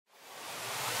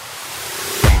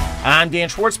I'm Dan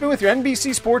Schwartzman with your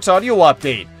NBC Sports Audio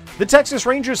Update. The Texas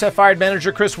Rangers have fired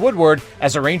manager Chris Woodward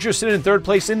as the Rangers sit in third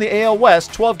place in the AL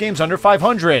West, 12 games under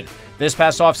 500. This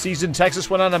past offseason, Texas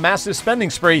went on a massive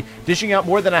spending spree, dishing out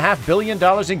more than $500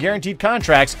 million in guaranteed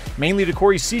contracts, mainly to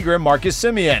Corey Seager and Marcus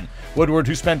Semien. Woodward,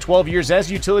 who spent 12 years as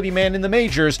utility man in the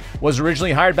majors, was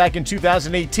originally hired back in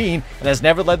 2018 and has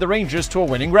never led the Rangers to a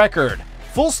winning record.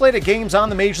 Full slate of games on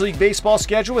the Major League Baseball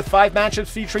schedule with 5 matchups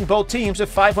featuring both teams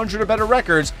with 500 or better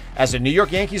records, as the New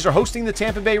York Yankees are hosting the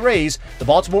Tampa Bay Rays, the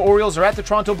Baltimore Orioles are at the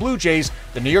Toronto Blue Jays,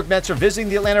 the New York Mets are visiting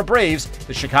the Atlanta Braves,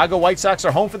 the Chicago White Sox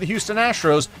are home for the Houston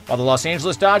Astros, while the Los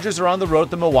Angeles Dodgers are on the road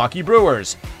at the Milwaukee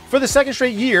Brewers. For the second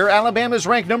straight year, Alabama is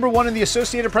ranked number 1 in the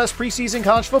Associated Press preseason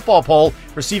college football poll,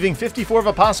 receiving 54 of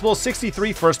a possible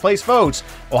 63 first-place votes.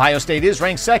 Ohio State is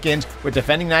ranked second, with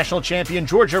defending national champion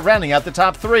Georgia rounding out the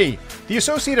top 3. The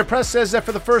Associated Press says that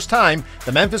for the first time,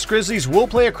 the Memphis Grizzlies will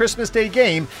play a Christmas Day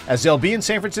game, as they'll be in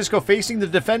San Francisco facing the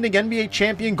defending NBA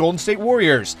champion Golden State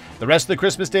Warriors. The rest of the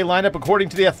Christmas Day lineup, according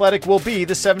to The Athletic, will be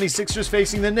the 76ers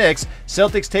facing the Knicks,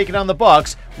 Celtics taking on the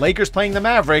Bucks, Lakers playing the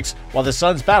Mavericks, while the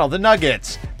Suns battle the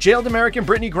Nuggets. Jailed American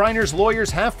Brittany Griner's lawyers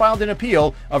have filed an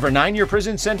appeal of her 9-year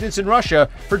prison sentence in Russia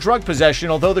for drug possession,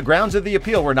 although the grounds of the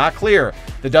appeal were not clear.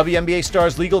 The WNBA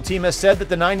star's legal team has said that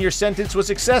the 9-year sentence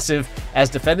was excessive, as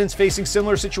defendants facing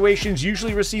similar situations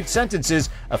usually received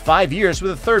sentences of 5 years,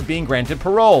 with a third being granted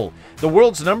parole. The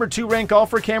world's number 2 ranked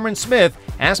golfer Cameron Smith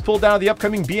has pulled out of the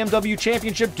upcoming BMW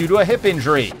Championship due to a hip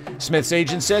injury. Smith's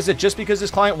agent says that just because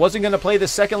his client wasn't going to play the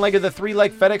second leg of the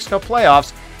 3-leg FedEx Cup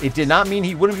playoffs, it did not mean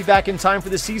he wouldn't be back in time for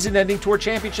the season-ending Tour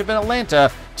Championship in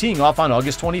Atlanta, teeing off on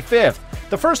August 25th.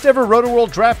 The first ever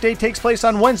Roto-World Draft Day takes place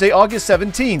on Wednesday, August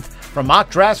 17th. From mock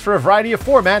drafts for a variety of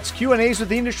formats, Q&As with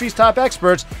the industry's top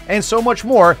experts, and so much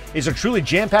more, is a truly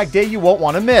jam-packed day you won't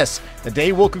want to miss. The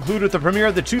day will conclude with the premiere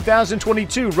of the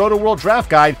 2022 Roto-World Draft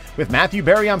Guide with Matthew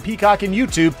Berry on Peacock and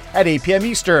YouTube at 8 p.m.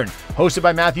 Eastern. Hosted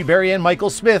by Matthew Berry and Michael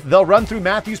Smith, they'll run through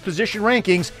Matthew's position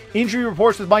rankings, injury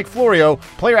reports with Mike Florio,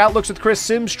 player outlooks with Chris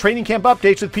Sims, training camp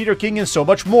updates with Peter King, and so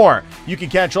much more. You can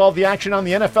catch all of the action on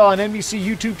the NFL on NBC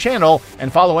YouTube channel,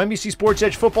 and follow NBC Sports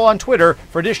Edge Football on Twitter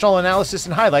for additional analysis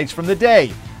and highlights from the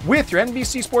day. With your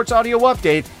NBC Sports Audio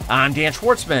Update, I'm Dan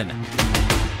Schwartzman.